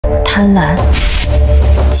贪婪、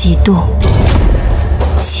嫉妒、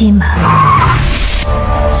欺瞒、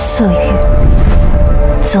色欲、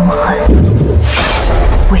憎恨、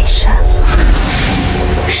伪善、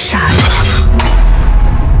杀人，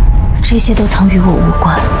这些都曾与我无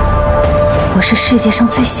关。我是世界上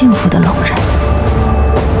最幸福的老人，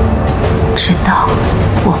直到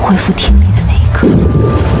我恢复听力的那一刻。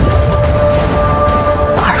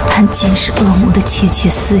耳畔尽是恶魔的窃窃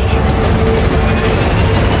私语。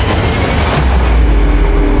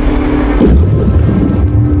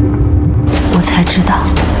我才知道，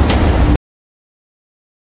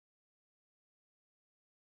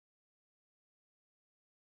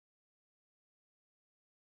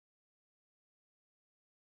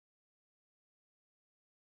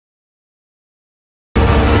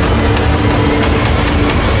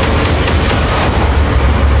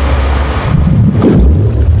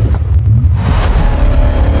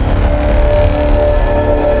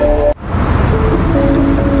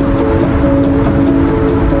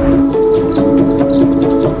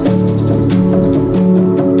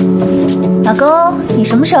老公，你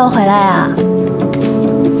什么时候回来啊？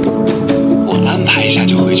我安排一下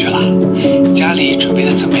就回去了。家里准备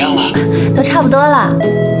的怎么样了？都差不多了。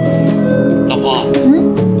老婆，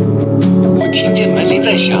我听见门铃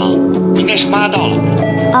在响，应该是妈到了。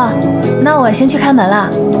哦，那我先去开门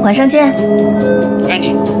了，晚上见。爱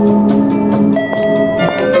你。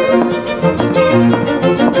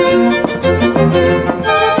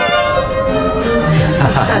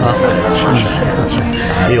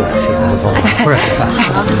哎呦，气色不错，不是，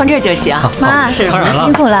放这儿就行。妈，是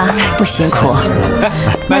辛苦了，不辛苦。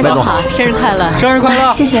麦总好，生日快乐！生日快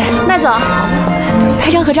乐！谢谢。麦总，拍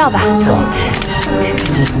张合照吧。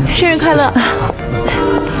生日快乐，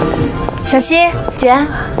小溪姐，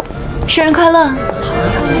生日快乐！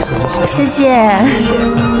谢谢，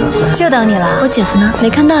就等你了。我姐夫呢？没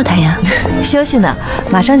看到他呀，休息呢，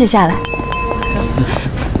马上就下来。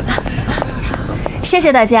谢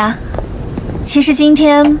谢大家。其实今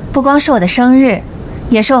天不光是我的生日，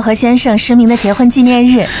也是我和先生实名的结婚纪念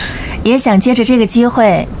日，也想借着这个机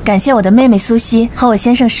会感谢我的妹妹苏西和我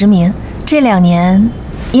先生实名。这2年，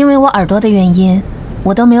因为我耳朵的原因，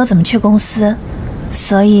我都没有怎么去公司，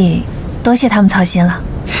所以多谢他们操心了。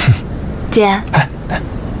姐，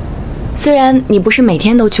虽然你不是每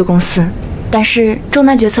天都去公司，但是重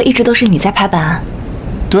大决策一直都是你在拍板啊。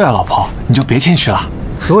对啊，老婆，你就别谦虚了。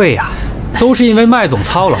对呀，都是因为麦总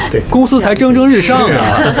操劳，公司才蒸蒸日上啊。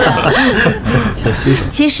谦虚什么？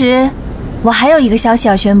其实，我还有一个消息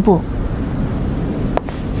要宣布，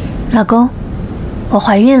老公，我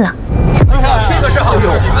怀孕了。这个是好事，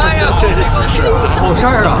哎呀，这是喜事啊，好事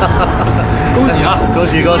儿啊！恭喜啊！恭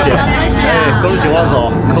喜恭喜！哎，恭喜汪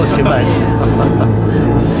总，恭喜麦总。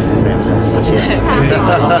恭喜！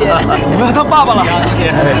我要当爸爸了！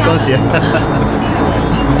哎，恭喜！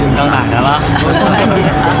你当奶奶了？恭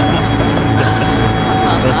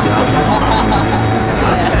喜啊！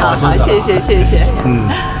好，谢谢。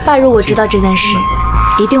爸如果知道这件事，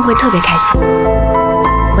一定会特别开心。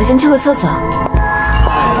我先去个厕所。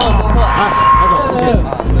哎，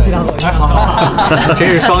好，真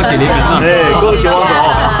是双喜临门啊！哎，恭喜汪总！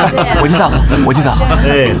我替他好，我替他好。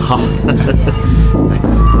哎，好。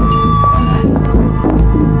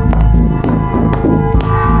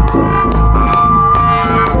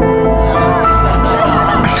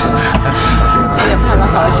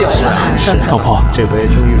老婆，这回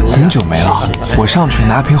终于红酒没了，我上去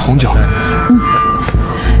拿瓶红酒。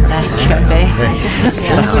来，干杯！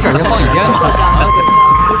公司事儿先放一边吧。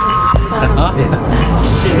啊？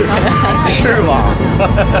是吗？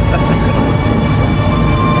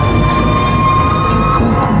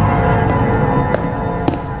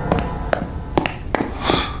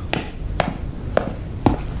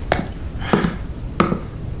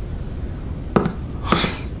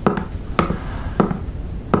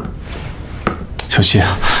小溪，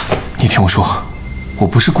你听我说，我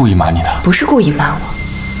不是故意瞒你的。不是故意瞒我，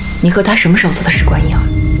你和他什么时候做的试管婴儿？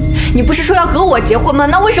你不是说要和我结婚吗？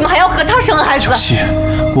那为什么还要和他生孩子？小溪，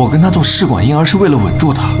我跟他做试管婴儿是为了稳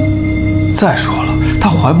住他。再说了，她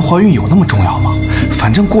怀不怀孕有那么重要吗？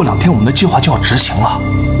反正过2天我们的计划就要执行了，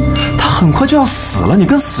她很快就要死了，你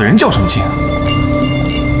跟死人较什么劲？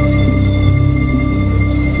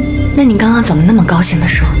那你刚刚怎么那么高兴地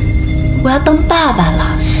说我要当爸爸了？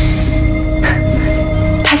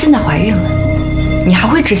她现在怀孕了，你还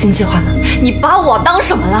会执行计划吗？你把我当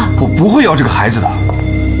什么了？我不会要这个孩子的。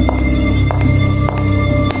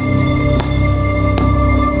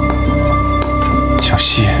小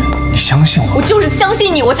溪，你相信我。我就是相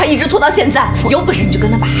信你，我才一直拖到现在。有本事你就跟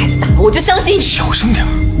他把孩子打了，我就相信你。小声点，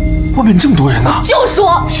外面这么多人呢。就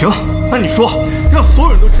说。行，那你说，让所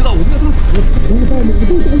有人都知道我们的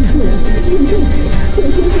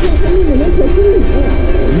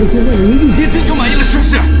姐，这就满意了是不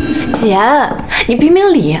是？姐，你评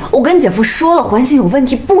评理！我跟姐夫说了，环境有问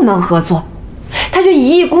题，不能合作，他却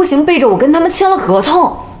一意孤行，背着我跟他们签了合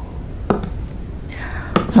同。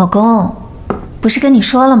老公，不是跟你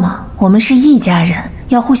说了吗？我们是一家人，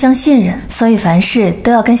要互相信任，所以凡事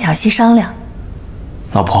都要跟小西商量。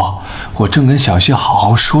老婆，我正跟小西好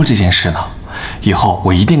好说这件事呢，以后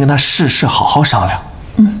我一定跟她事事好好商量。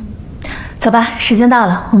走吧，时间到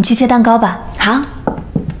了，我们去切蛋糕吧。好，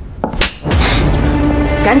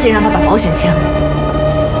赶紧让他把保险签了。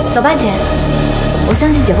走吧，姐，我相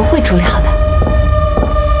信姐夫会处理好的。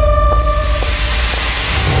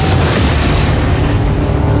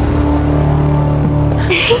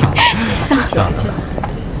走。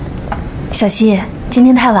小西，今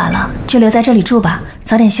天太晚了，就留在这里住吧，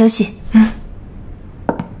早点休息。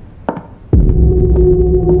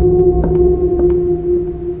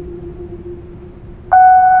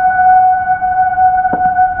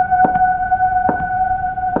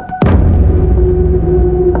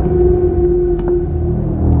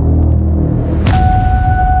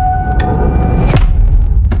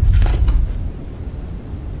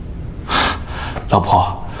老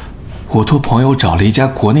婆，我托朋友找了一家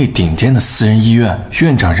国内顶尖的私人医院，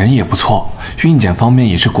院长人也不错，孕检方面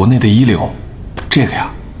也是国内的一流。这个呀，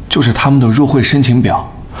就是他们的入会申请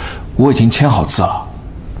表，我已经签好字了，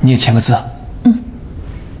你也签个字。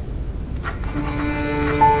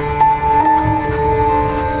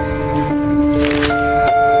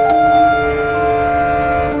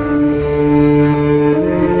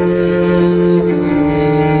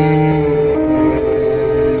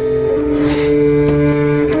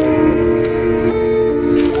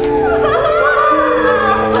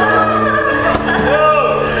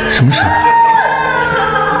什么事？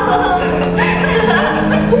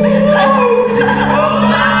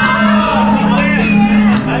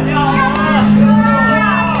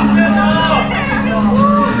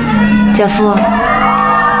姐夫，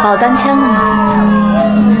保单签了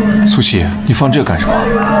吗？苏西，你放这干什么？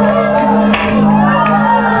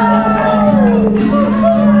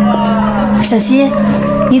小西，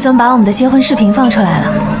你怎么把我们的结婚视频放出来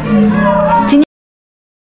了？今天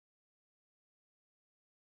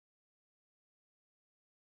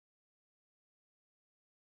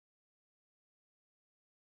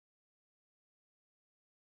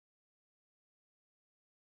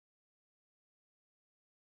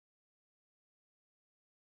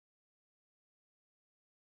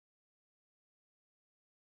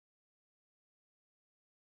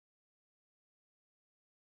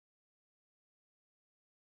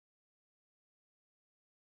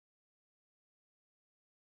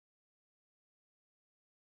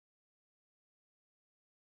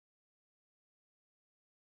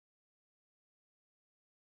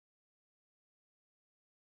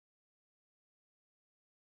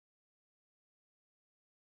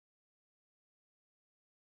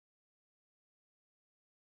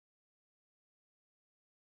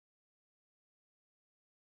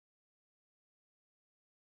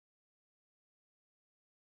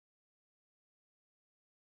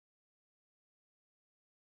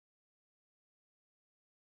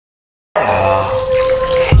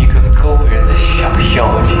你个勾人的小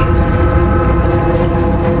妖精！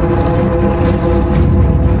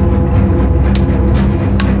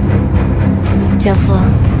姐夫，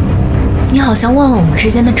你好像忘了我们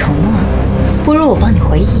之间的承诺，不如我帮你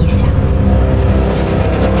回忆一下。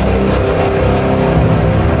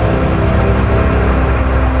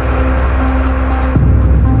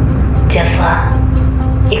姐夫，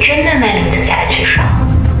你真的卖林青霞的去手？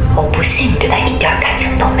我不信你对她一点感情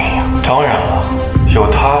都没有。当然了，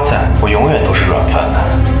有他在，我永远都是软饭男。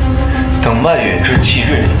等麦远之忌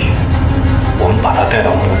日那天，我们把他带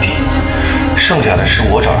到墓地，剩下的事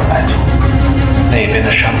我找人来做。那边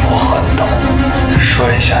的山坡很陡，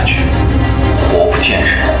摔下去，活不见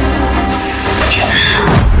人，死不见尸。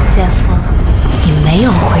姐夫，你没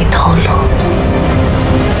有回头路。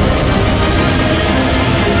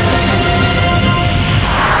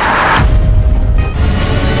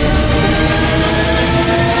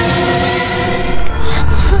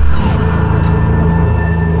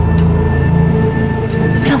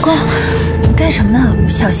老公，干什么呢？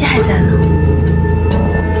小西还在呢。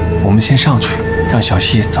我们先上去，让小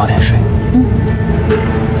西早点睡。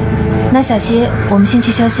那小西，我们先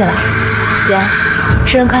去休息了。姐，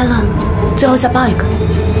生日快乐！最后再抱一个。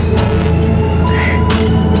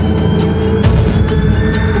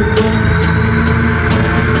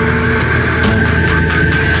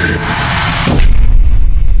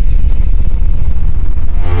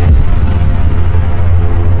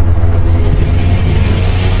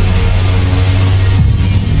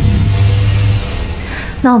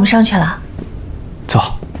那我们上去了。走，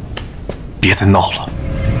别再闹了。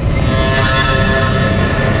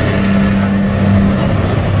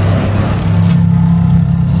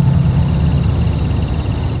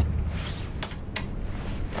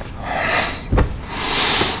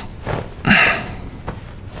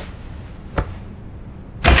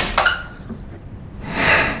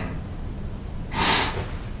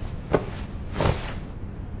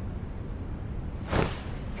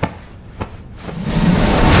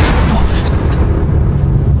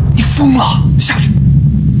疯了，下去！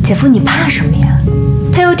姐夫，你怕什么呀？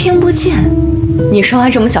他又听不见，你说话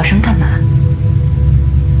这么小声干嘛？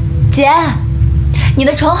姐，你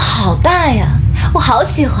的床好大呀，我好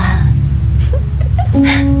喜欢。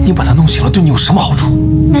你把他弄醒了，对你有什么好处？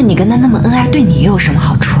那你跟他那么恩爱，对你又有什么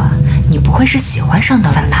好处啊？你不会是喜欢上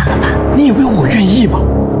邓文兰了吧？你以为我愿意吗？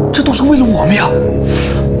这都是为了我们呀！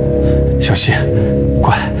小希，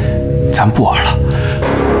乖，咱不玩了，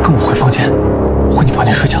跟我回房间，回你房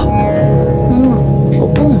间睡觉。我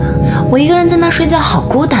不嘛，我一个人在那睡觉好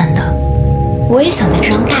孤单的，我也想在这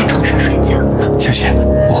张大床上睡觉。小希，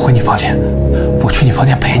我回你房间，我去你房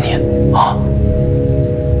间陪你啊。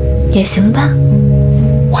也行吧。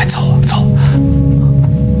快走走，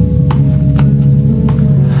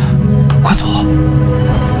快走！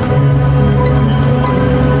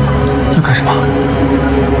要干什么？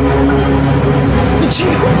你轻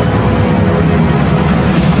点！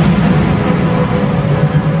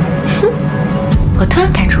我突然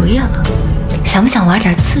改主意了，想不想玩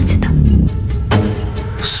点刺激的？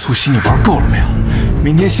苏西，你玩够了没有？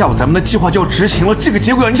明天下午咱们的计划就要执行了，这个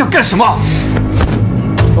节骨眼你想干什么？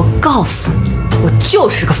我告诉你，我就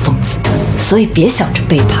是个疯子，所以别想着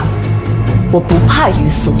背叛我。我不怕鱼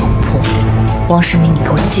死网破，王世明，你给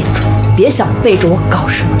我记住，别想背着我搞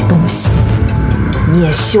什么东西。你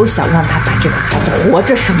也休想让他把这个孩子活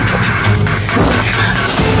着生出来。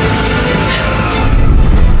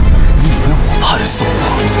你以为我怕鱼死网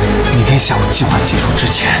破？明天下午计划结束之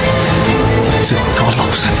前，你最好给我老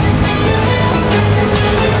实点。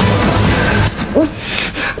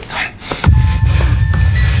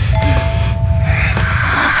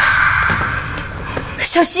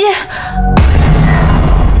小希，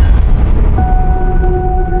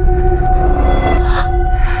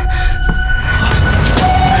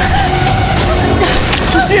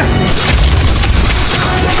苏西，人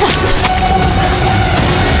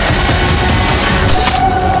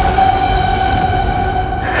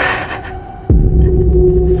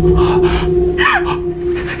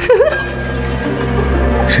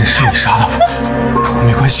是你杀的，跟我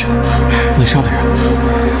没关系。你杀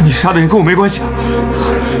的人跟我没关系。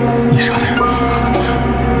你杀的人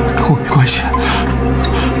跟我没关系。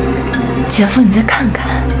姐夫，你再看看，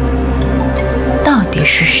到底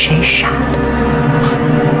是谁杀的？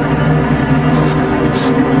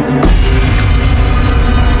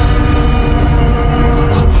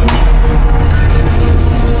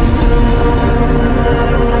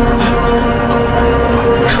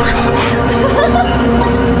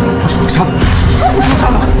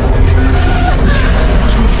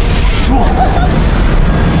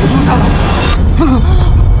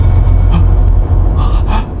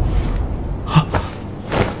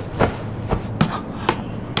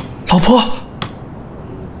老婆。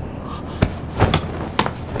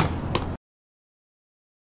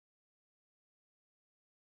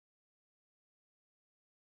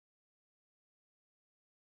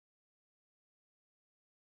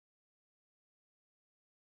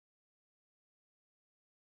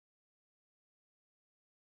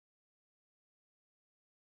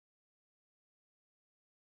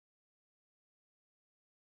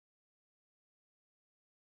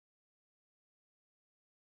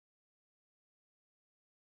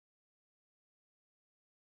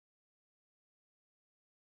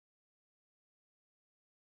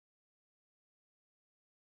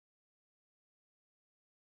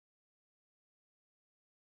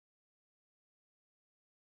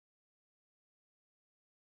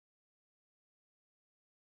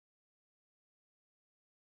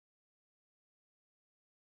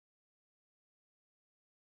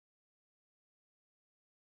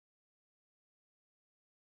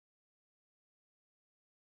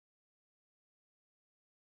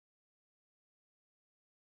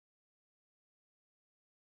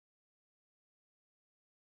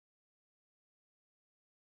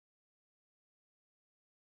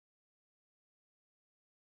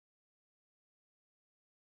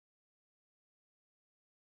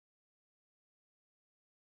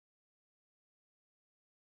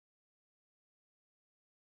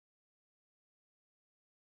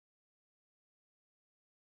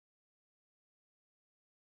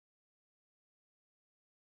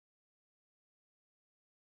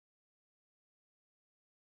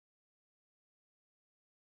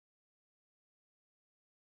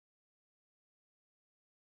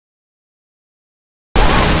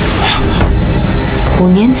5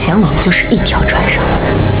年前我们就是一条船上的，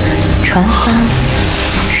船翻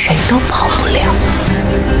谁都跑不了。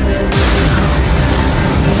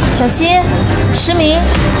小溪，失明。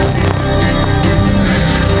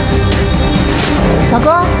老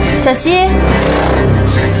公，小溪。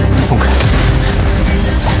松开。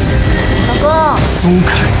老公。松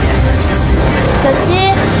开。小溪。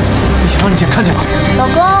你想让你姐看见吗？老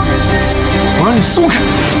公。我让你松开。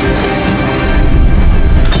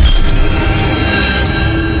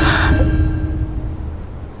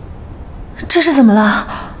这是怎么了？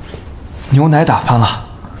牛奶打翻了。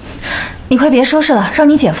你快别收拾了，让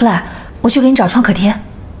你姐夫来，我去给你找创可贴。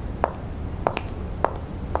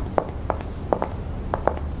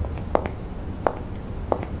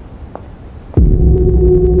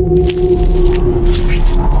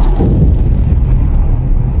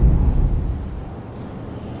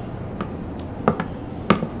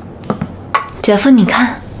姐夫，你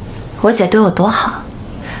看，我姐对我多好，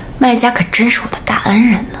卖家可真是我的大恩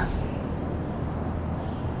人呢。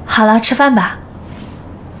好了，吃饭吧。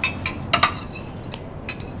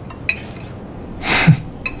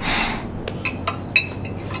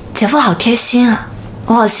姐夫好贴心啊，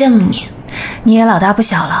我好羡慕你。你也老大不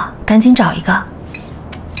小了，赶紧找一个。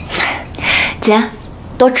姐，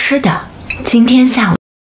多吃点，今天下午。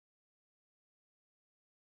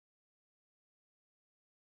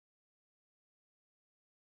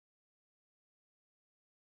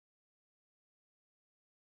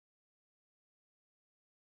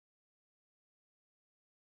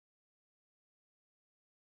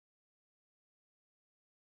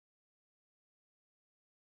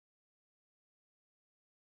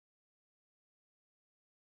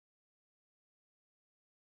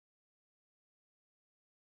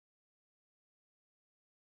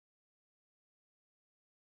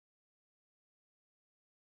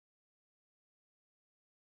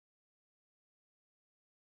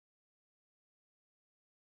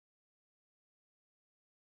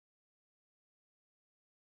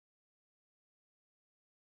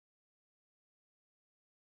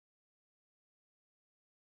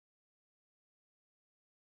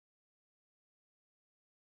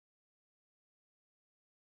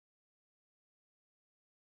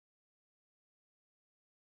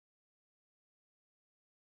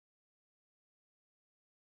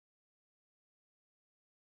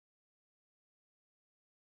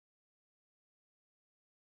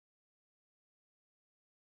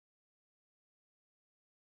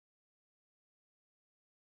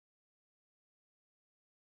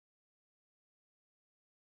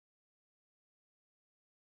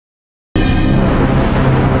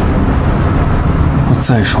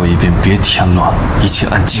再说一遍，别添乱，一切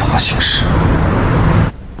按计划行事。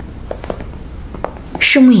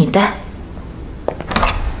拭目以待。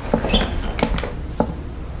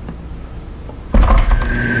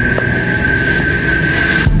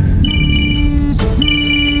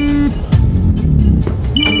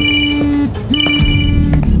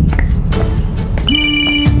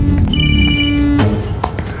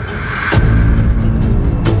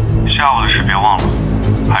下午的事别忘了，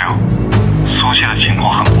还有。苏西的情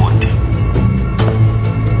况很不稳定，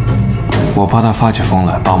我怕他发起疯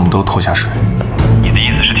来，把我们都拖下水。你的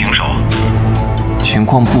意思是停手？情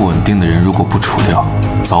况不稳定的人如果不除掉，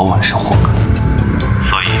早晚是祸根。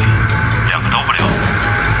所以2个都不留。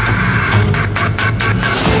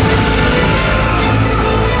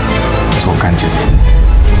做干净点。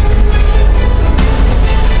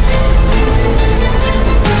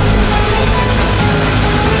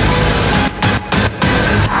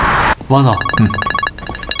王总，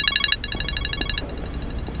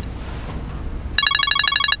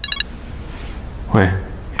喂。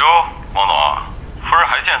哟，王总啊，夫人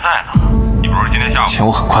还健在呢。你不是今天下午？钱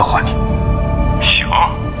我很快还你。行，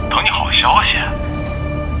等你好消息。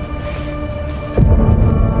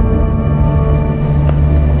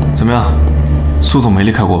怎么样？苏总没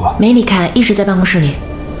离开过吧？没离开，一直在办公室里。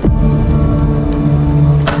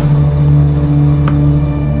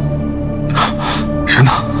人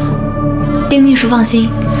呢？丁秘书放心，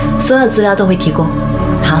所有资料都会提供。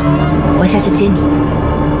好，我下去接你。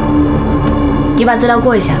你把资料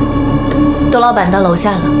过一下。窦老板到楼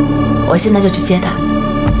下了，我现在就去接他。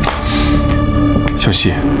小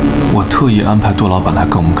希，我特意安排窦老板来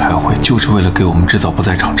跟我们开会，就是为了给我们制造不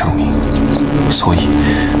在场证明。所以，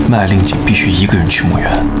麦令锦必须一个人去墓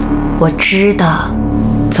园。我知道。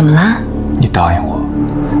怎么啦？你答应我，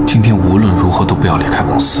今天无论如何都不要离开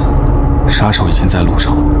公司。杀手已经在路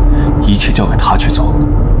上了，一切交给他去做，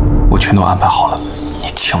我全都安排好了，你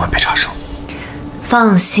千万别插手。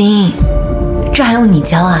放心，这还用你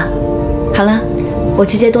教啊？好了，我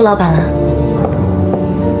去接窦老板了。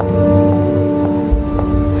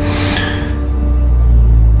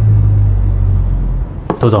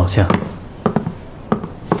窦总，请。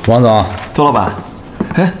王总，窦老板，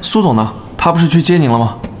哎，苏总呢？他不是去接您了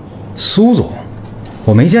吗？苏总，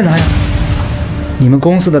我没见他呀。你们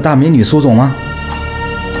公司的大美女苏总吗？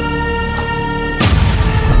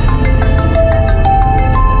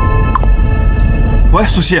喂，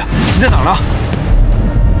苏西，你在哪儿呢？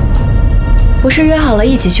不是约好了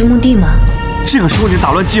一起去墓地吗？这个时候你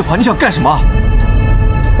打乱计划，你想干什么？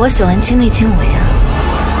我喜欢亲力亲为啊。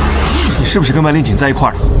你是不是跟万丽锦在一块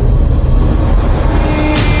儿呢？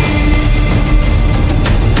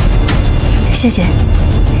谢谢。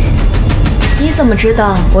你怎么知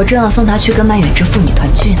道我正要送她去跟曼远之父女团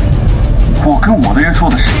聚呢？我跟我的人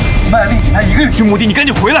说的是，万丽锦她一个人去墓地，你赶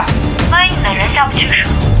紧回来。万一你的人下不去手，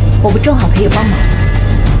我不正好可以帮忙？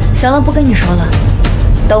行了，不跟你说了，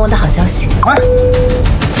等我的好消息。喂，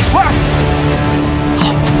好，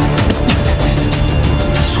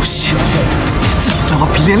苏西，你自己钻到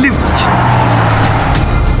皮连累我了。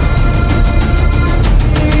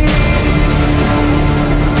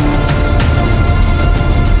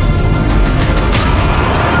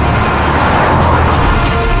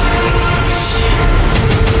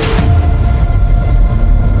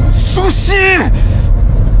苏西。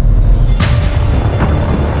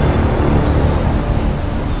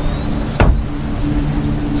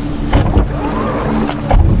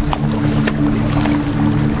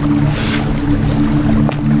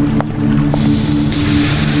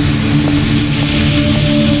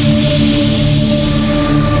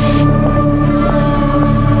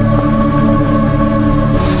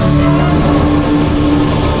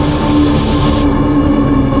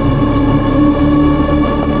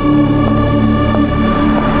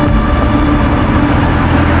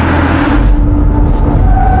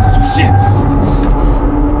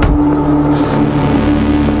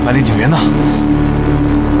万丽警员呢？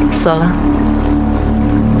死了。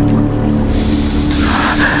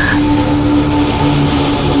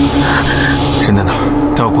人在哪儿？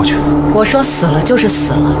带我过去。我说死了就是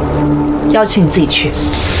死了，要去你自己去。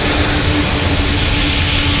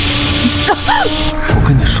我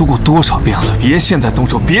跟你说过多少遍了，别现在动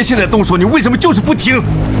手，别现在动手，你为什么就是不听？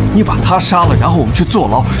你把他杀了，然后我们去坐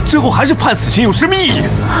牢，最后还是判死刑，有什么意义？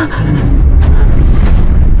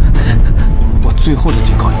我最后再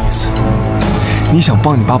警告你一次，你想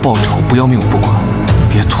帮你爸报仇，不要命我不管，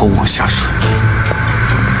别拖我下水。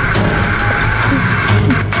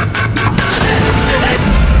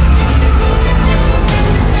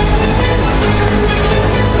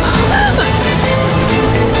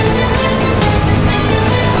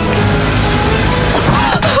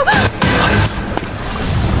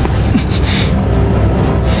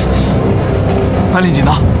万丽锦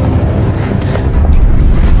呢？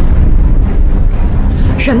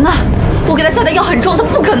人呢？我给他下的药很重，他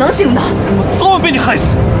不可能醒的。我早晚被你害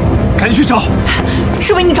死！赶紧去找。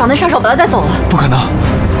是不是你找那杀手把他带走了？不可能，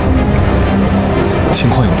情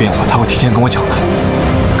况有变化，他会提前跟我讲的。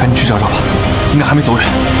赶紧去找找吧，应该还没走远。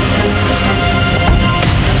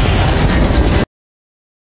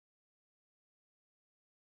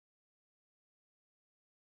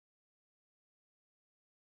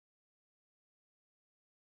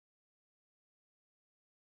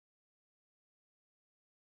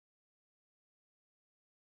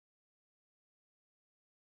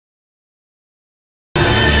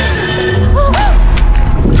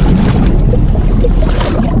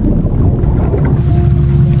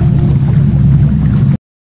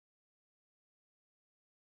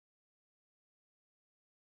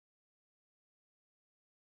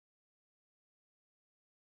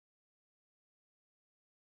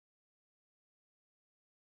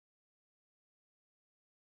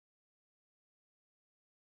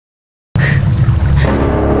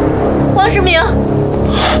王世明，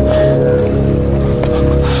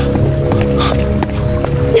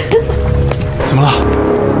怎么了？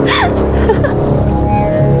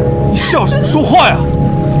你笑什么？说话呀！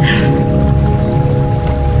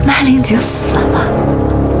麦玲锦死了，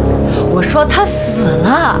我说她死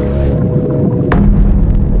了，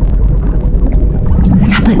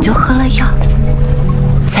她本就喝了药，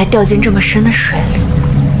才掉进这么深的水里，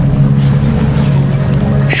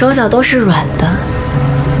手脚都是软的。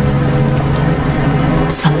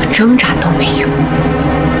怎么挣扎都没用。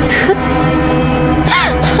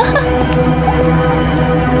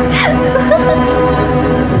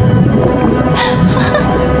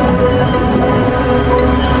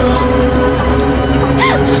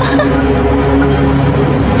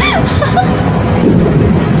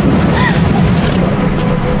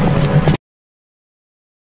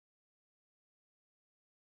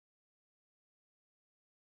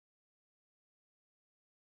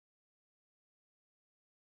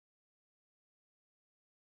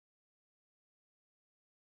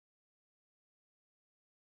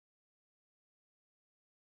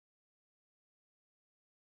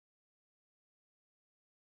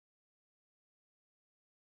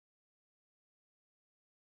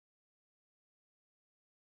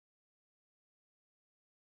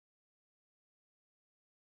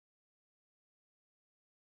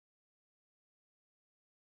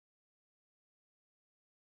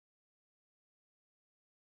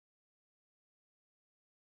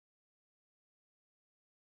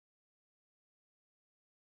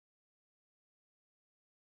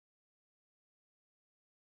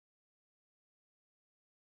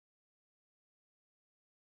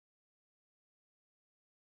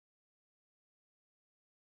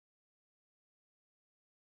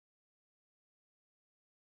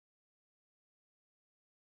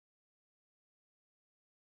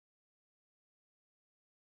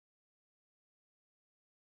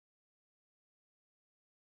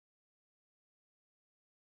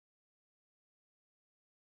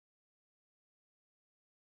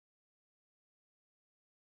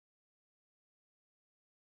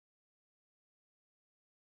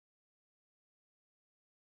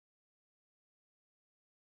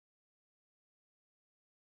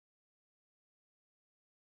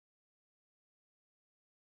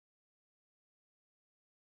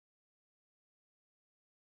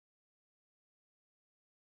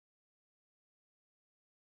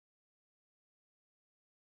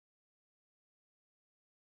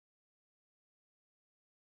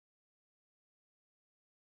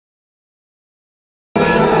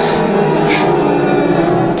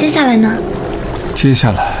呢？接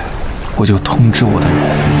下来我就通知我的人，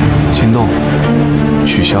行动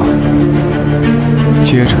取消。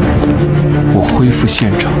接着我恢复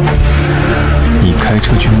现场，你开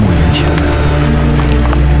车去莫言前。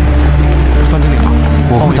张经理好，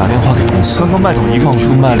我会打电话给公司，刚刚麦总放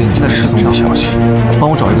出麦令姐失踪的消息，帮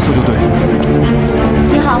我找一个搜救队。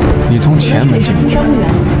你好，你从前门进入，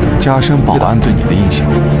加深保安对你的印象。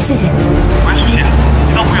谢谢。喂，苏西，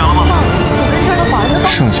你到服务员了吗？我跟这儿的保安都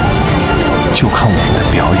剩下的就看我们的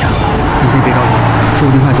表演了。你先别着急，说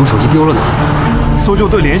不定麦总手机丢了呢。搜救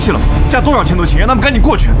队联系了吗？加多少钱都行，让他们赶紧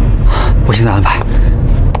过去。我现在安排。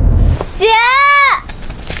姐，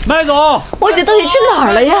麦总，我姐到底去哪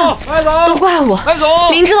儿了呀？麦总，都怪我，麦总，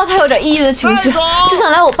明知道她有点抑郁的情绪，就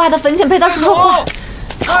想来我爸的坟前陪她说说话。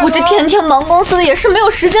我这天天忙公司的，也是没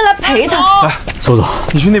有时间来陪她。来，苏总，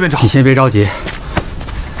你去那边找。你先别着急，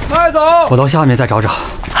麦总，我到下面再找找。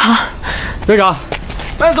好，队长，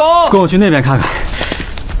麦总，跟我去那边看看。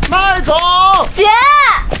麦总，姐，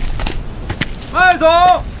麦总，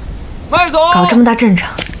麦总，搞这么大阵仗，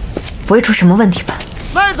不会出什么问题吧？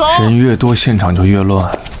麦总，人越多，现场就越乱，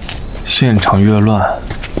现场越乱，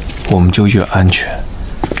我们就越安全。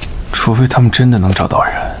除非他们真的能找到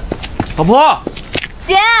人。老婆，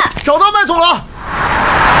姐，找到麦总了。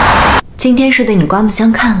今天是对你刮目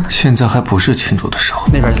相看了。现在还不是庆祝的时候，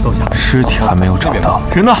那边搜一下，尸体还没有找到。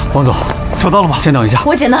人呢？王总，找到了吗？先等一下，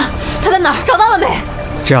我姐呢？她在哪儿？找到了没？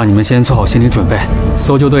这样你们先做好心理准备。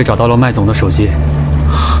搜救队找到了麦总的手机，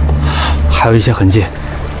还有一些痕迹，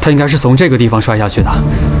他应该是从这个地方摔下去的，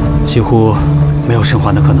几乎没有生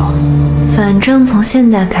还的可能。反正从现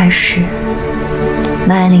在开始，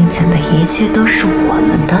麦令前的一切都是我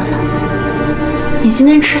们的了。你今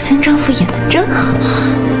天痴情丈夫演得真好。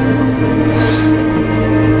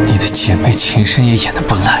你的姐妹情深也演得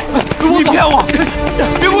不赖。你骗我！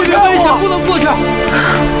别过去！危险，不能过去！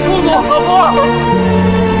陆总，老婆，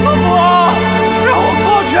老婆，让我过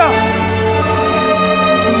去！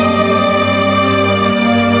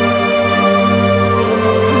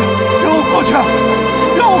让我过去！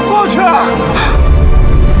让我过去！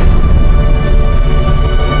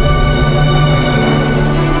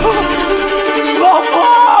老婆，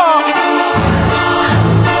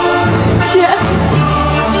姐。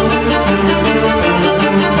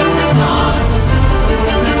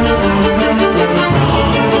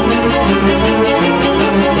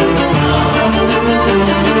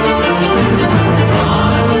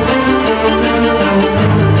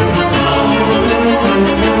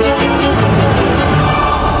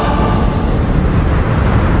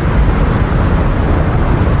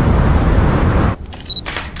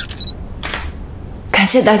感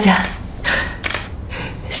谢大家，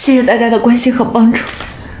谢谢大家的关心和帮助。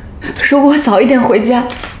如果我早一点回家，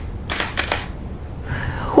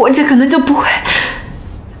我姐可能就不会。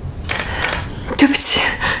对不起。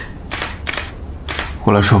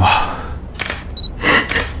我来说吧。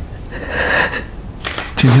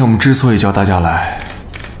今天我们之所以叫大家来，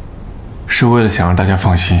是为了想让大家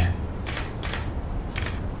放心。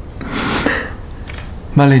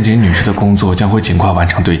麦令锦女士的工作将会尽快完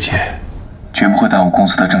成对接，绝不会耽误公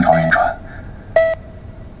司的正常运转，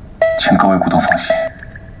请各位股东放心。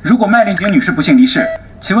如果麦令锦女士不幸离世，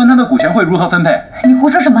请问她的股权会如何分配？你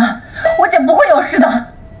胡说什么？我姐不会有事的。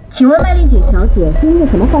请问麦令锦小姐是因为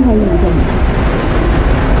什么患上抑郁症的？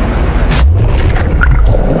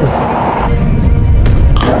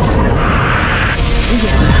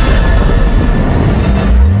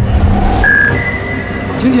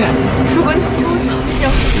晴姐，如果你比我早一点，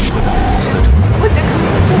我姐可能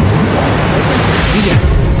晴姐，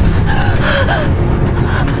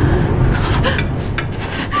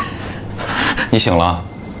你醒了。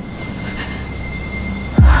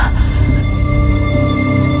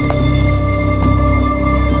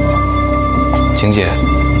晴姐，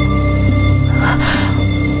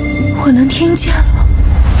我能听见了。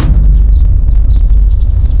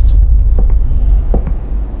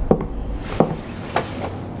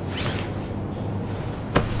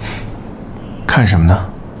看什么呢？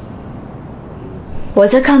我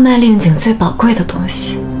在看麦令景最宝贵的东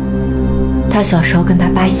西，他小时候跟他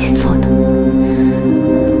爸一起做的，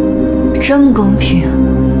真公平。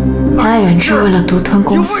麦远志为了独吞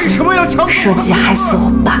公司，设计害死我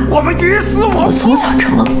爸，我从小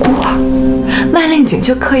成了孤儿，麦令景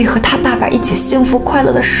却可以和他爸爸一起幸福快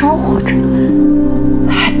乐的生活着，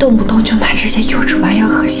还动不动就拿这些幼稚玩意儿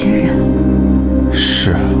恶心人。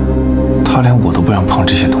是，他连我都不让碰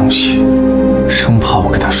这些东西，生怕我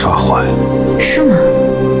给他耍坏。是吗？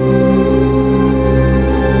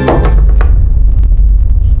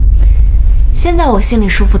现在我心里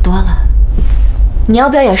舒服多了，你要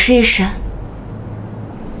不要也试一试？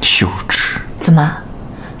幼稚！怎么，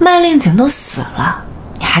麦令景都死了，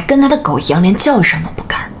你还跟他的狗一样，连叫一声都不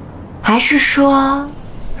敢？还是说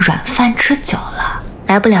软饭吃久了，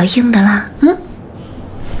来不了硬的啦？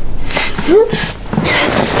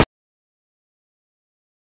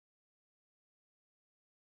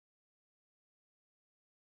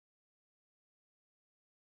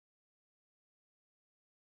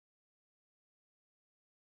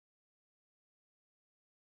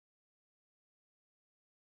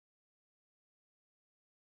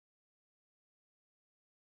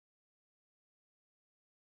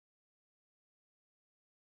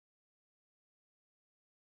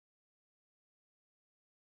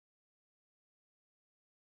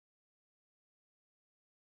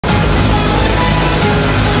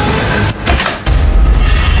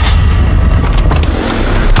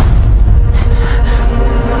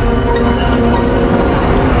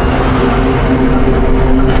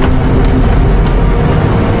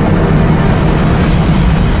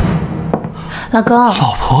老公，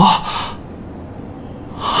老婆，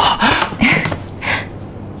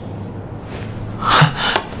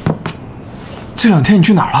这2天你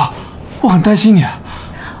去哪儿了？我很担心你。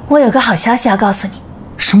我有个好消息要告诉你。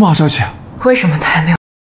什么好消息？为什么他还没有？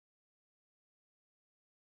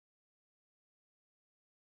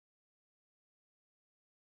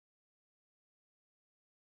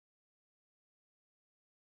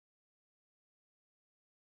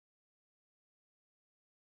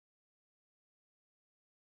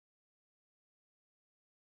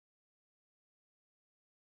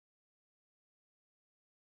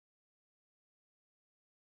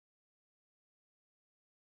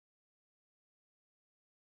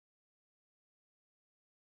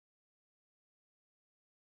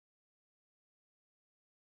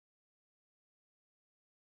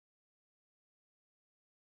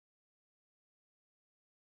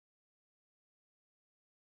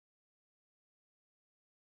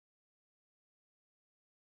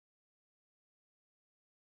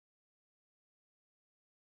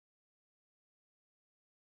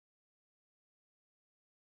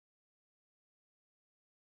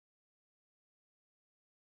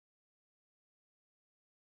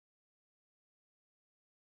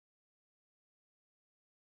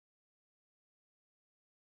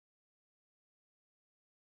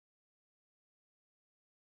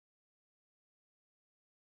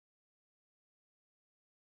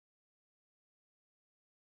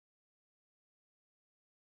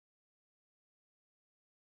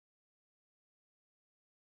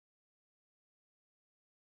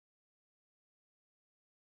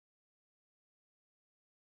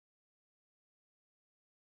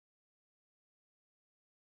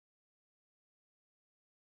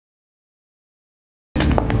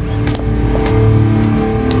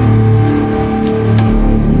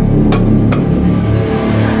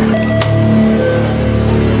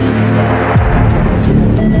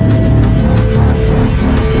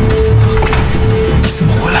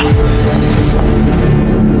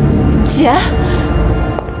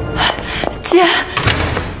姐，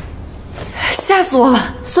吓死我了！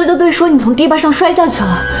搜救队说你从堤坝上摔下去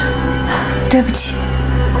了。对不起，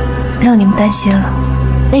让你们担心了。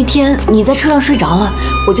那天你在车上睡着了，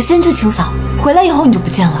我就先去清扫，回来以后你就不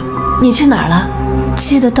见了。你去哪儿了？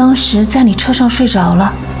记得当时在你车上睡着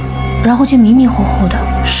了，然后就迷迷糊糊的，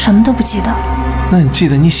什么都不记得。那你记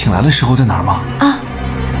得你醒来的时候在哪儿吗？啊，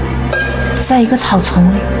在一个草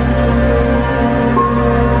丛里。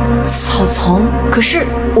草丛？可是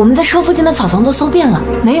我们在车附近的草丛都搜遍了，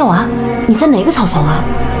没有啊。你在哪个草丛啊？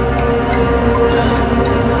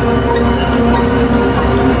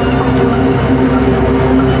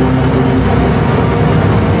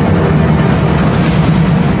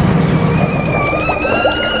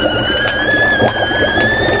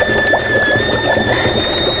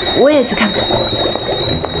我也去看看。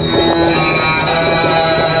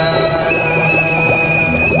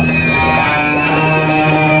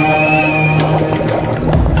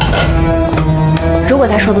如果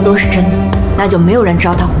他说的都是真的，那就没有人知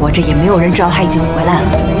道他活着，也没有人知道他已经回来了。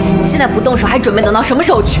你现在不动手，还准备等到什么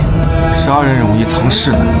时候去？杀人容易藏尸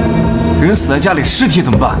难，人死在家里，尸体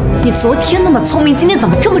怎么办？你昨天那么聪明，今天怎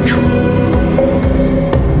么这么蠢？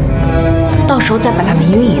到时候再把他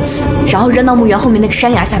迷晕一次，然后扔到墓园后面那个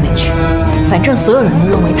山崖下面去。反正所有人都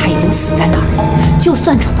认为他已经死在那儿了，就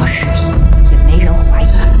算找到尸体，也没人怀疑。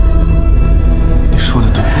你说的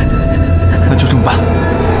对，那就这么办。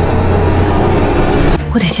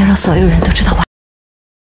我得先让所有人都知道我。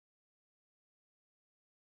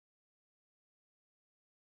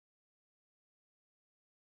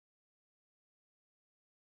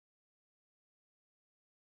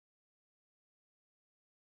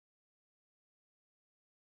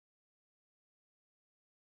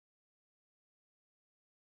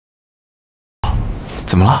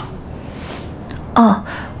怎么了？哦，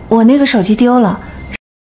我那个手机丢了。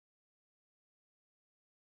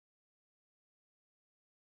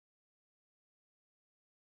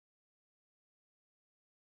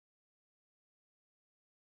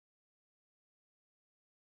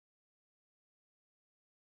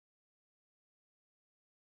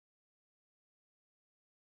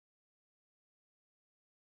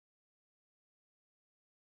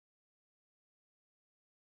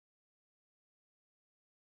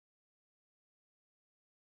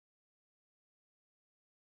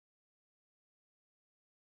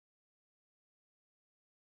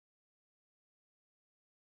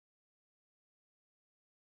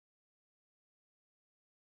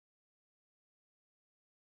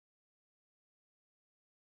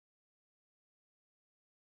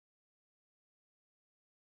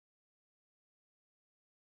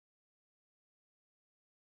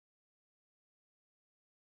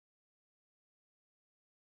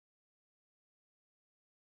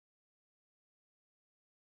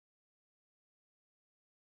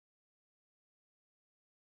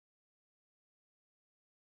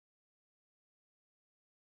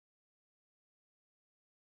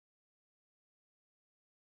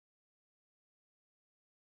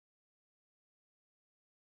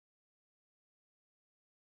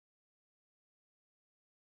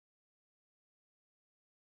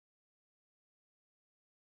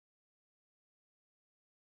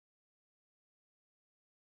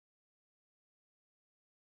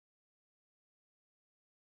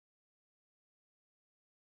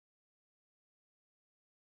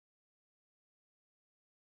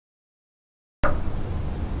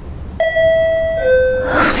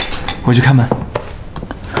我去开门。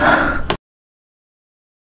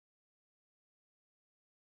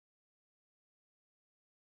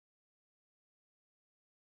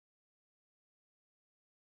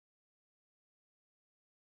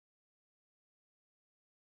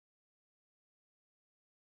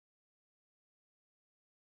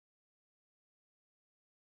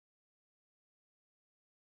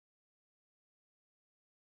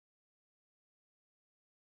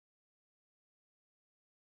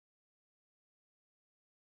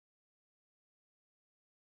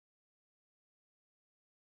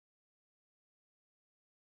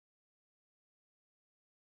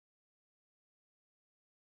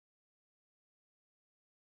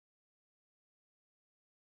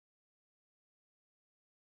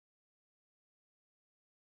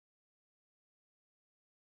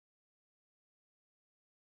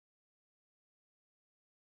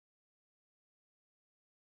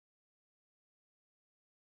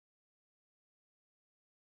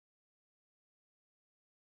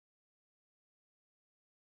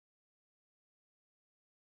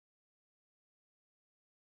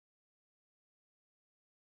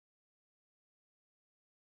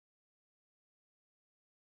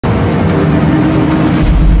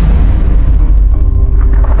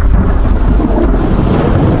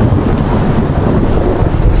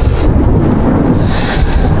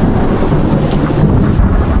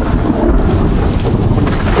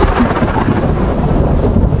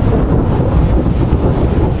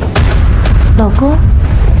老公，为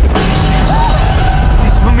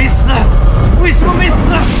什么没死？为什么没死？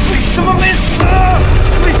为什么没死？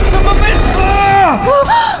为什么没死？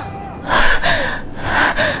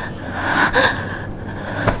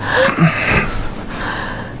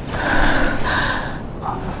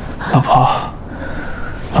老婆，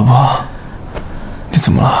老婆，你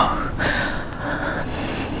怎么了？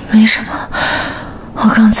没什么，我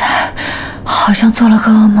刚才好像做了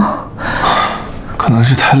个噩梦，可能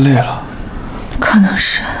是太累了。可能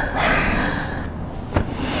是。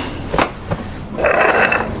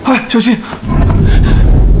哎，小心！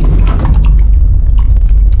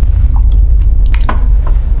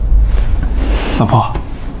老婆，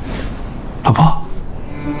老婆，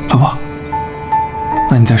老婆，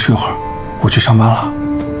那你再睡会儿，我去上班了。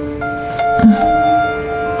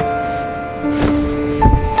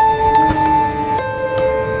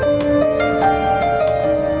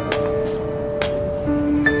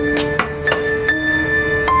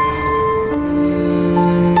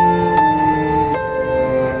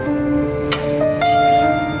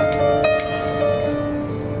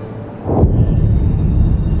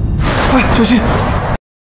小心！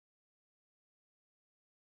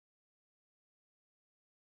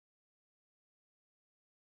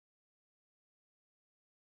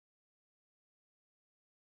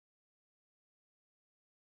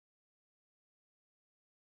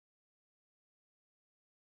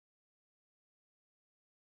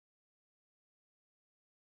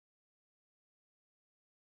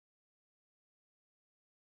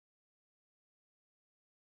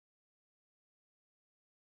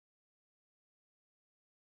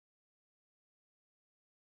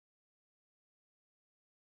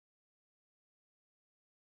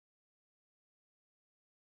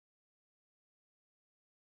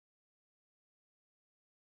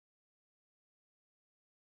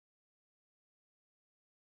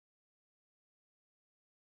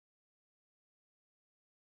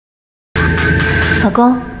老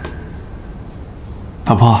公，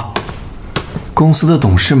老婆，公司的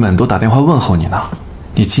董事们都打电话问候你呢。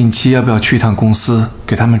你近期要不要去一趟公司，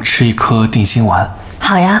给他们吃一颗定心丸？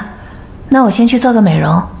好呀，那我先去做个美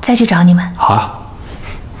容，再去找你们。好啊。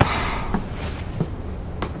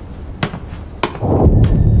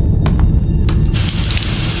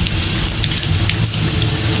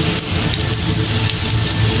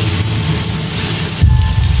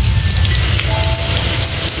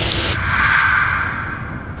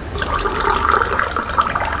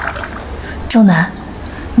仲南，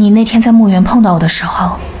你那天在墓园碰到我的时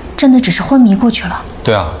候，真的只是昏迷过去了。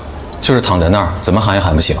对啊，就是躺在那儿，怎么喊也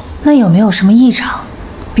喊不醒。那有没有什么异常？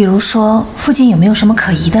比如说附近有没有什么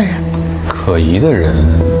可疑的人？可疑的人？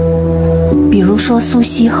比如说苏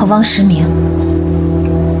西和汪时明，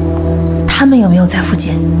他们有没有在附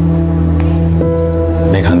近？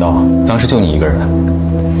没看到，当时就你一个人。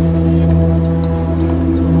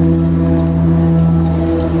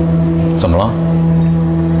怎么了？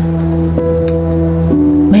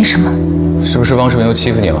没什么。是不是汪世明又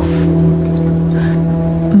欺负你了？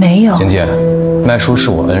没有。景姐，麦叔是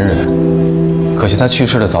我恩人，可惜他去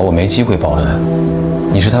世的早，我没机会报恩。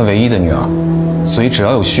你是他唯一的女儿，所以只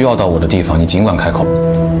要有需要到我的地方，你尽管开口。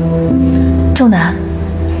仲南，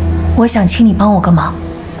我想请你帮我个忙，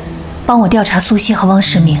帮我调查苏西和汪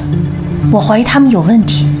世明，我怀疑他们有问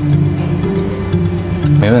题。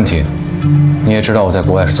没问题，你也知道我在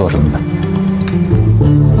国外是做什么的。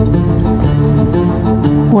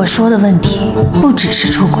我说的问题不只是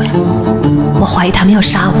出轨，我怀疑他们要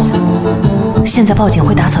杀我。现在报警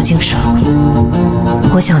会打草惊蛇，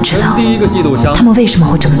我想知道第一个季度箱他们为什么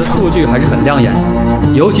会这么做。数据还是很亮眼的，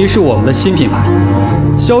尤其是我们的新品牌，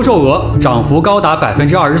销售额涨幅高达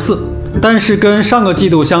24%。但是跟上个季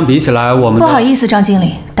度相比起来，我们不好意思，张经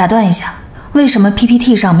理，打断一下，为什么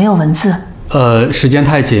PPT 上没有文字？时间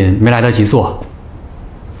太紧，没来得及做。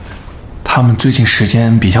他们最近时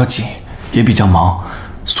间比较紧，也比较忙，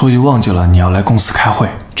所以忘记了你要来公司开会。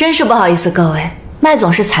真是不好意思各位，麦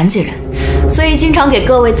总是残疾人，所以经常给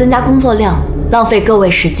各位增加工作量，浪费各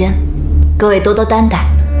位时间，各位多多担待。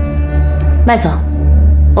麦总，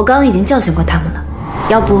我刚刚已经教训过他们了，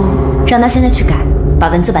要不让他现在去改，把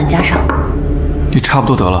文字版加上。你差不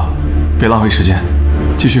多得了，别浪费时间，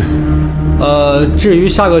继续。至于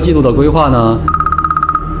下个季度的规划呢？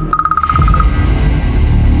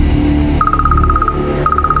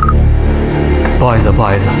不好意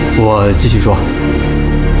思，我继续说。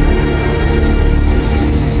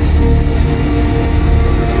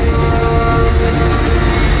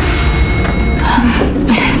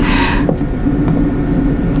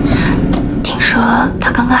听说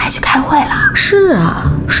他刚刚还去开会了。是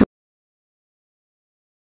啊，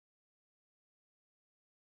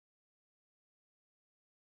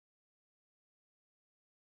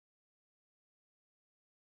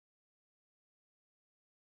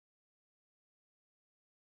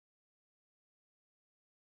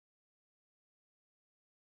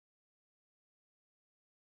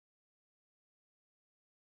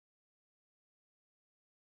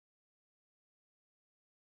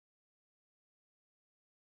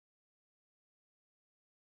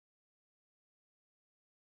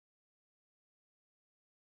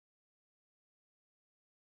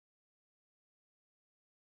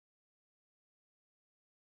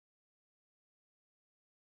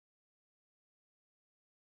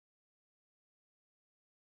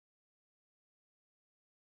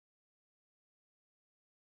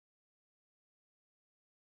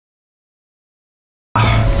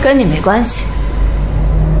跟你没关系。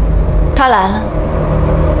他来了，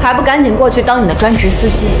还不赶紧过去当你的专职司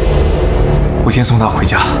机？我先送他回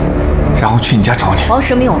家，然后去你家找你。王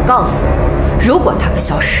时明，我告诉你，如果他不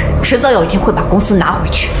消失，迟早有一天会把公司拿回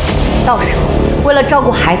去。到时候，为了照顾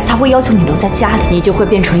孩子，他会要求你留在家里，你就会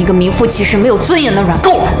变成一个名副其实、没有尊严的软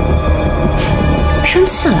饭。够了！生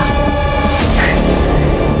气了？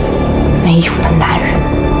没用的男人。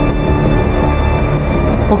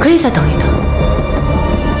我可以再等一等。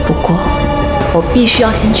不过，我必须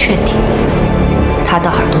要先确定，他的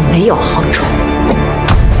耳朵没有好转。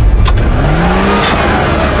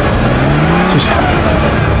苏西，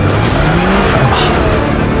你干嘛？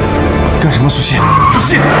你干什么，苏西？苏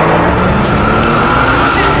西！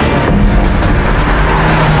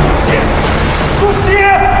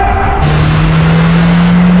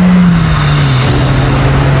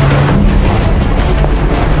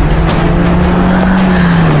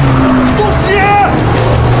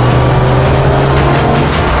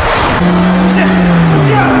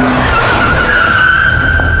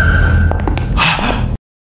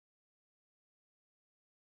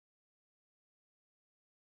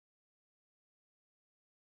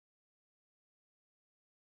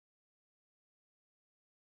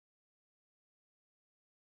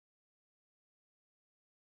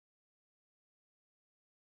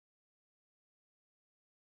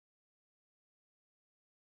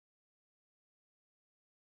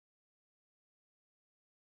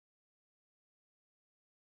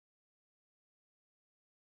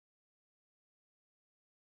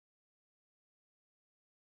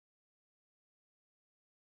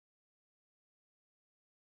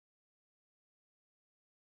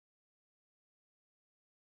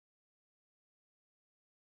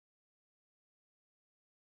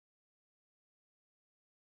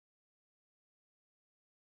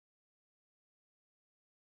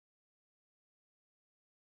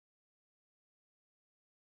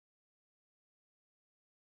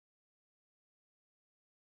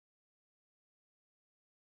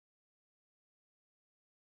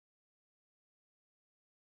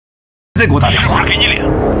再给我打电话。给你脸。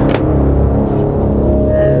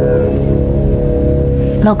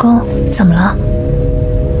老公，怎么了？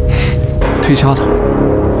推销的。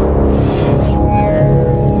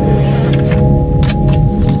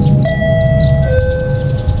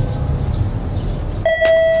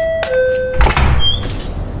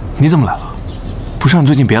你怎么来了？不是让你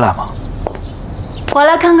最近别来吗？我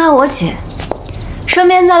来看看我姐，顺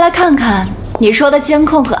便再来看看你说的监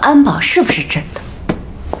控和安保是不是真的。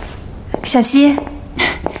小西，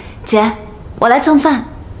姐，我来蹭饭，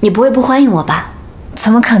你不会不欢迎我吧？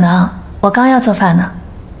怎么可能？我刚要做饭呢。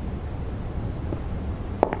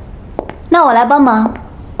那我来帮忙。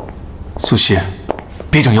苏西，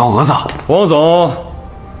别整幺蛾子。王总，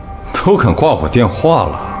都敢挂我电话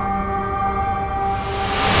了。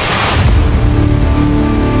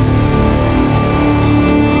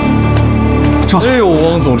哎呦，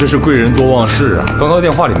汪总，这是贵人多忘事啊！刚刚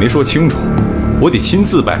电话里没说清楚，我得亲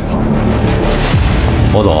自拜访。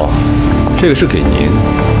王总，这个是给您，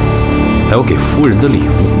还有给夫人的礼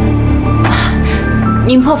物。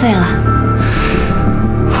您破费了。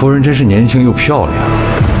夫人真是年轻又漂亮。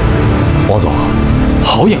王总，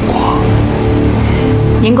好眼光。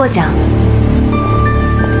您过奖。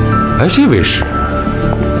哎，这位是？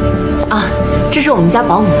啊，这是我们家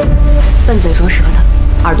保姆，笨嘴拙舌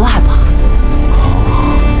的，耳朵还不好。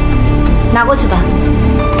拿过去吧。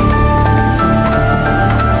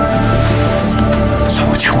算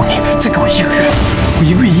我求你，再给我1个月，我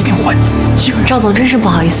1个月一定还你1个月。赵总，真是不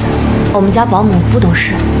好意思，我们家保姆不懂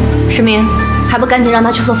事。世明，还不赶紧让她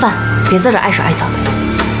去做饭，别在这碍手碍脚的。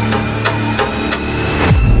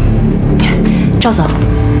赵总，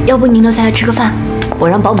要不您留下来吃个饭，我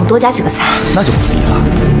让保姆多加几个菜。那就不必了，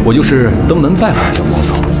我就是登门拜访一下王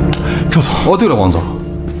总。赵总，哦，对了，王总，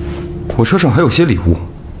我车上还有些礼物。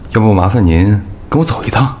要不麻烦您跟我走一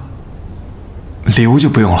趟？礼物就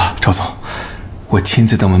不用了，赵总，我亲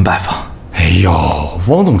自登门拜访。哎呦，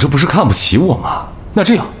汪总这不是看不起我吗？那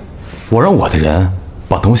这样，我让我的人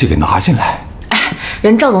把东西给拿进来。哎，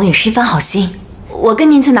人赵总也是一番好心，我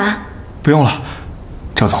跟您去拿。不用了，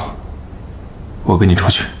赵总，我跟你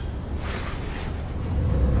出去，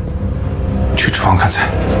去厨房看菜。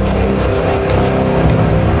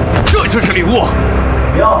这就是礼物。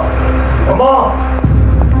呀，什么？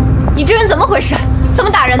你这人怎么回事？怎么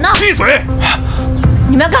打人呢？闭嘴！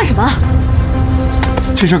你们要干什么？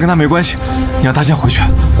这事跟他没关系，你让他先回去。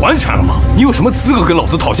还钱了吗？你有什么资格跟老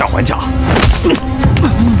子讨价还价？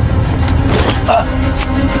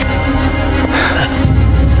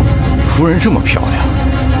夫人这么漂亮，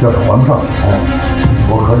要是还不上钱，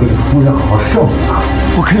我可得给夫人好好受一下。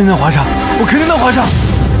我肯定能还上，我肯定能还上。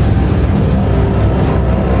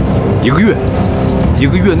1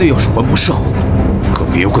个月内要是还不上，可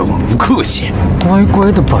别怪我们不客气。乖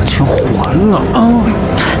乖的把钱还了啊！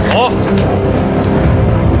好。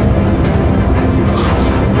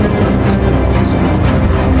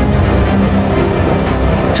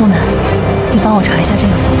仲南，你帮我查一下这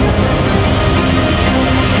个。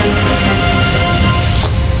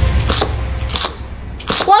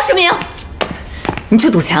王世明，你去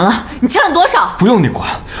赌钱了？你欠了多少？不用你管，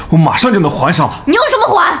我马上就能还上了。你用什么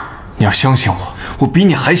还？你要相信我，我比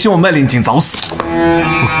你还希望麦令景早死。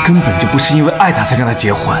我根本就不是因为爱他才跟他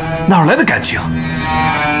结婚，哪来的感情？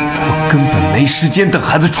我根本没时间等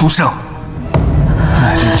孩子出生。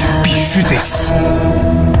麦令景必须得死。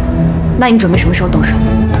那你准备什么时候动手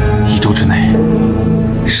？1周之内，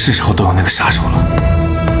是时候动用那个杀手了。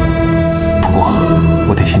不过，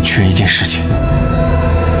我得先确认一件事情。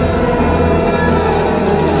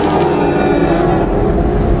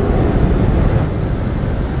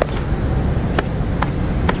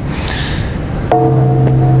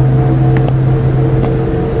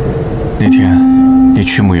那天你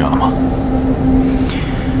去墓园了吗？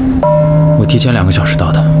我提前2个小时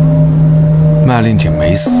到的。麦令景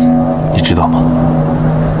没死，你知道吗？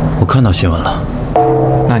我看到新闻了。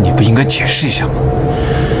那你不应该解释一下吗？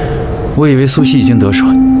我以为苏西已经得手，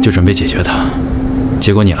就准备解决他，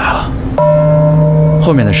结果你来了。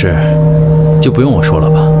后面的事就不用我说了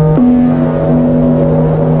吧？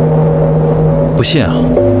不信啊？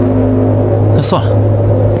那算了。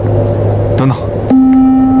等等，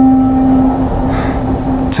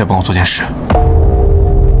再帮我做件事。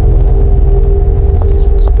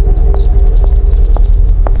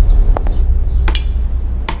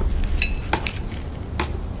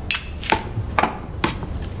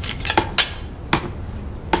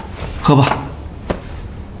喝吧。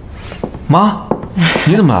妈，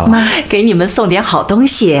你怎么来了？妈，给你们送点好东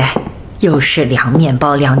西，又是凉面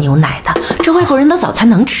包、凉牛奶的，这外国人的早餐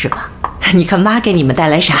能吃吗？你看妈给你们带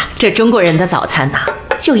来啥？这中国人的早餐呐，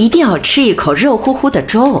就一定要吃一口热乎乎的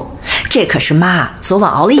粥，这可是妈昨晚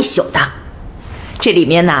熬了一宿的。这里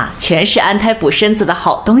面呢，全是安胎补身子的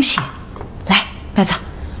好东西。来，麦子，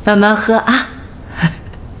慢慢喝啊。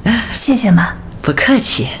谢谢妈。不客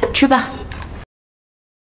气，吃吧。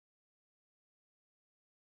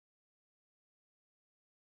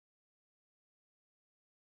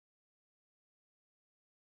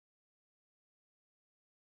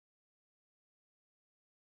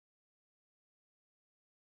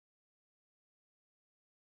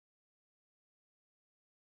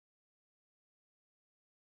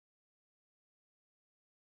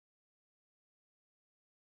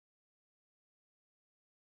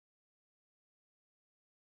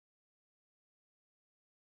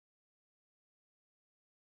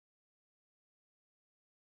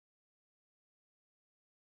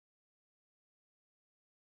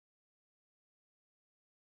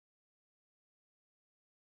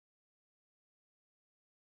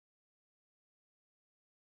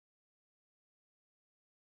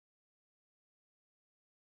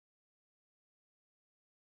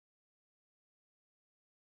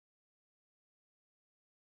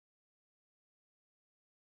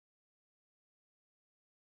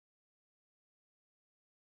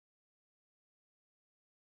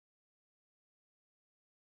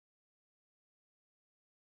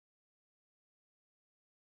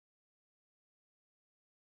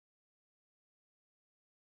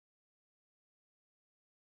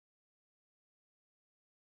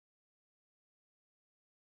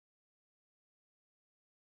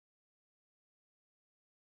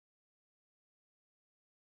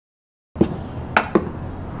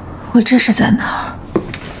我这是在哪儿？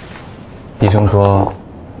医生说，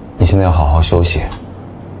你现在要好好休息。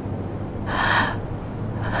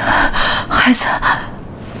孩子，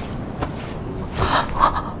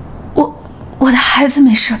我的孩子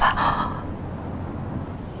没事吧？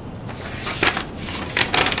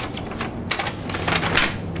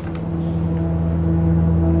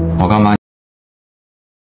我干嘛？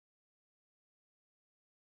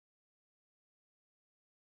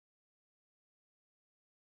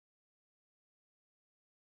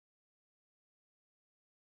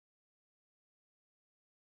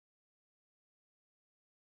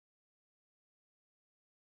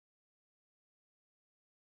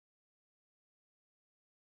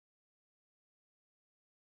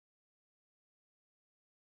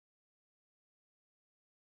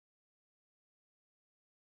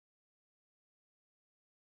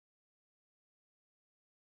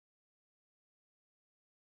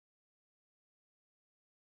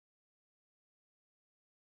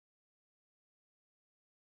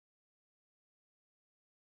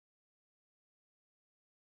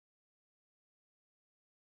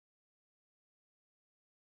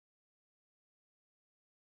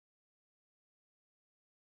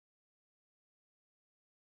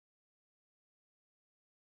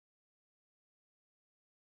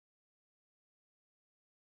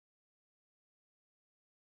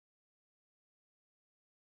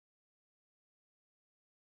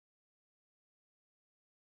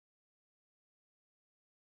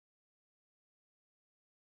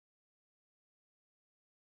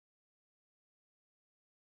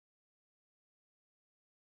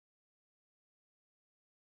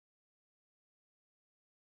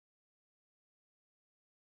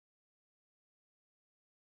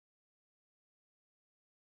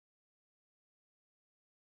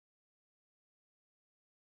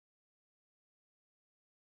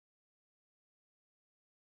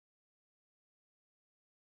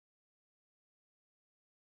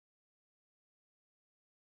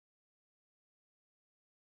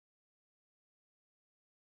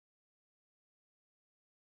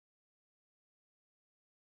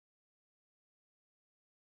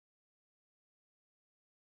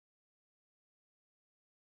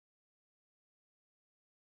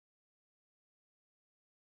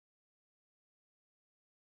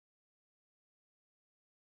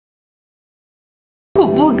我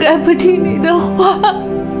不该不听你的话。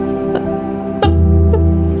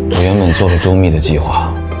我原本做了周密的计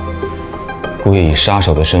划，故意以杀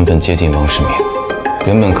手的身份接近王世民，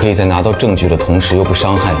原本可以在拿到证据的同时又不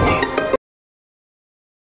伤害你。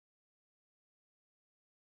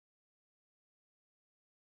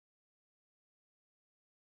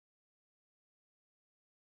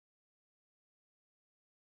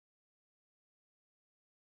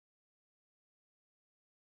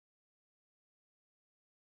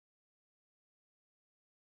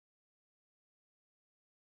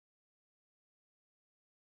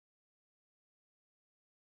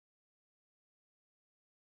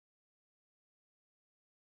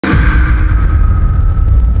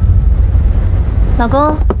老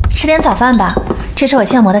公，吃点早饭吧，这是我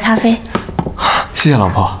现磨的咖啡。谢谢老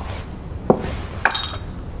婆。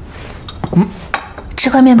吃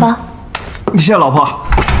块面包。谢谢老婆。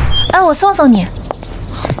哎，我送送你。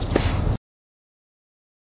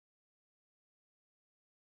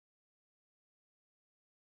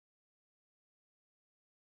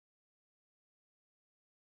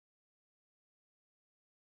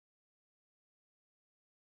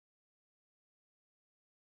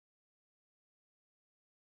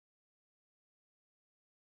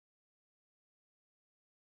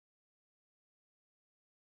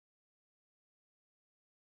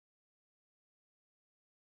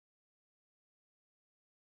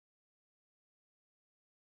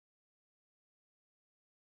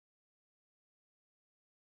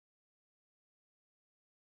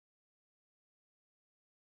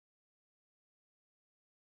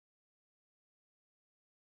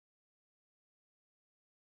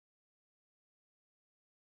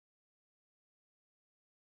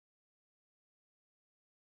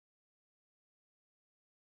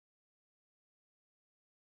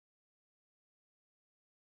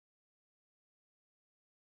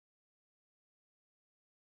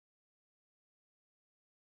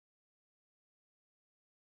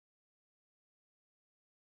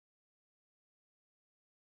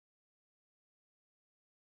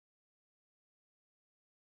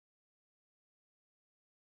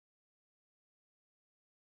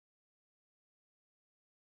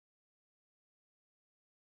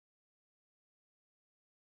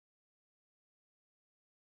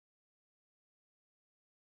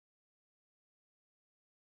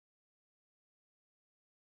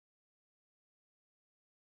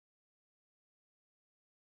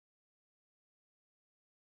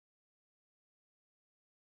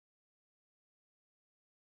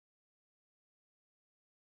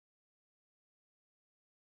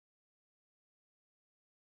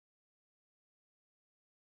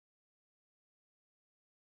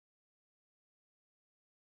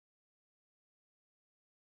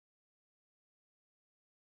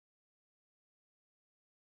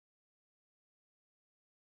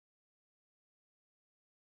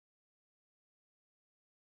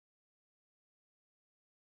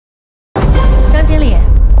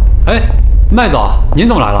哎，麦总，您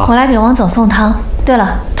怎么来了？我来给汪总送汤。对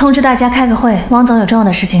了，通知大家开个会，汪总有重要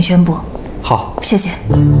的事情宣布。好，谢谢。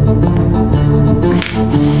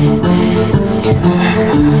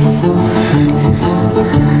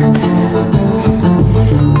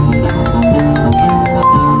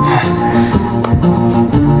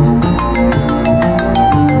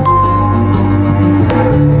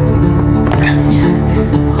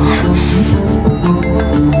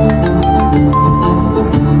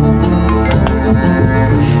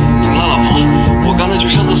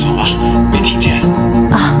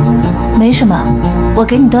没什么，我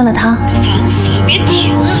给你端了汤。烦死了，别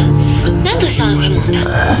停啊！难得相一回猛的，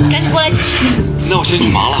赶紧过来继续。那我先去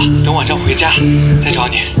忙了，等晚上回家再找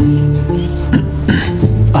你。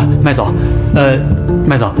啊，麦总，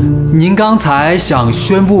麦总，您刚才想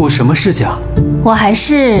宣布什么事情啊？我还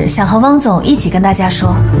是想和汪总一起跟大家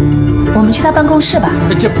说，我们去他办公室吧。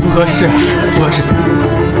这不合适，不合适。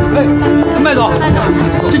哎，麦总，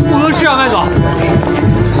这不合适啊，麦总。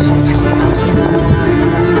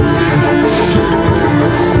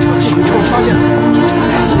发现了，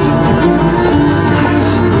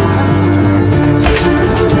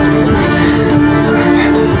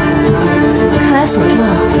看来锁住了，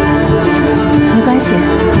没关系，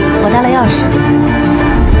我带了钥匙。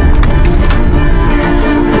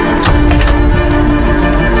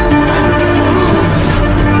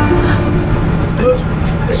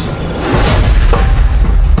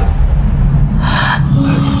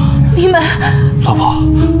你们，老婆，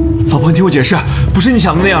你听我解释，不是你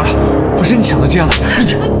想的那样的，不是你想的这样的，你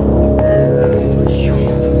听。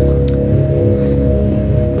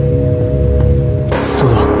苏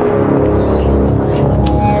总，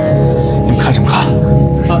你们看什么看？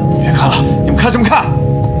别看了，你们看什么看？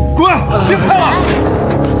滚！别看了！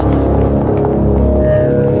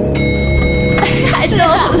太逗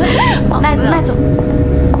了，麦总。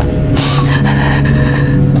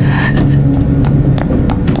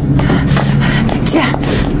姐，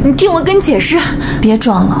你听我跟你解释。别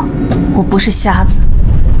装了，我不是瞎子。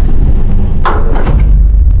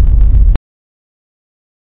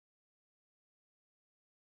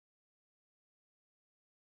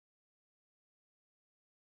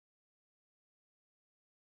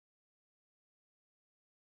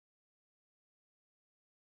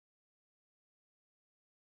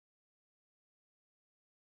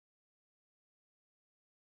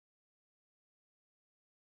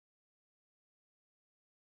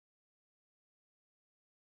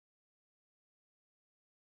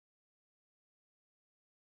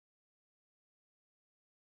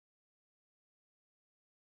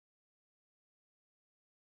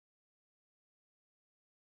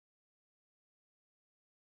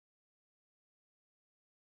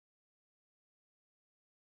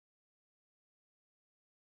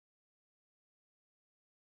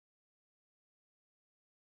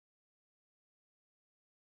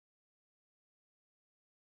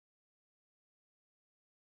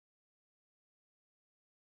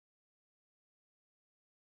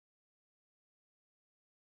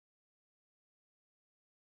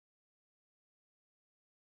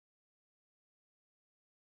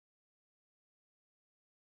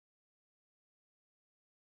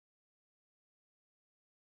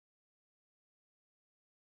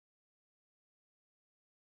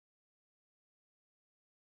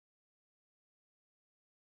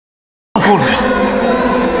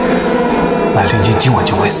定金今晚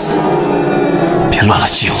就会死，别乱了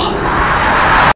计划。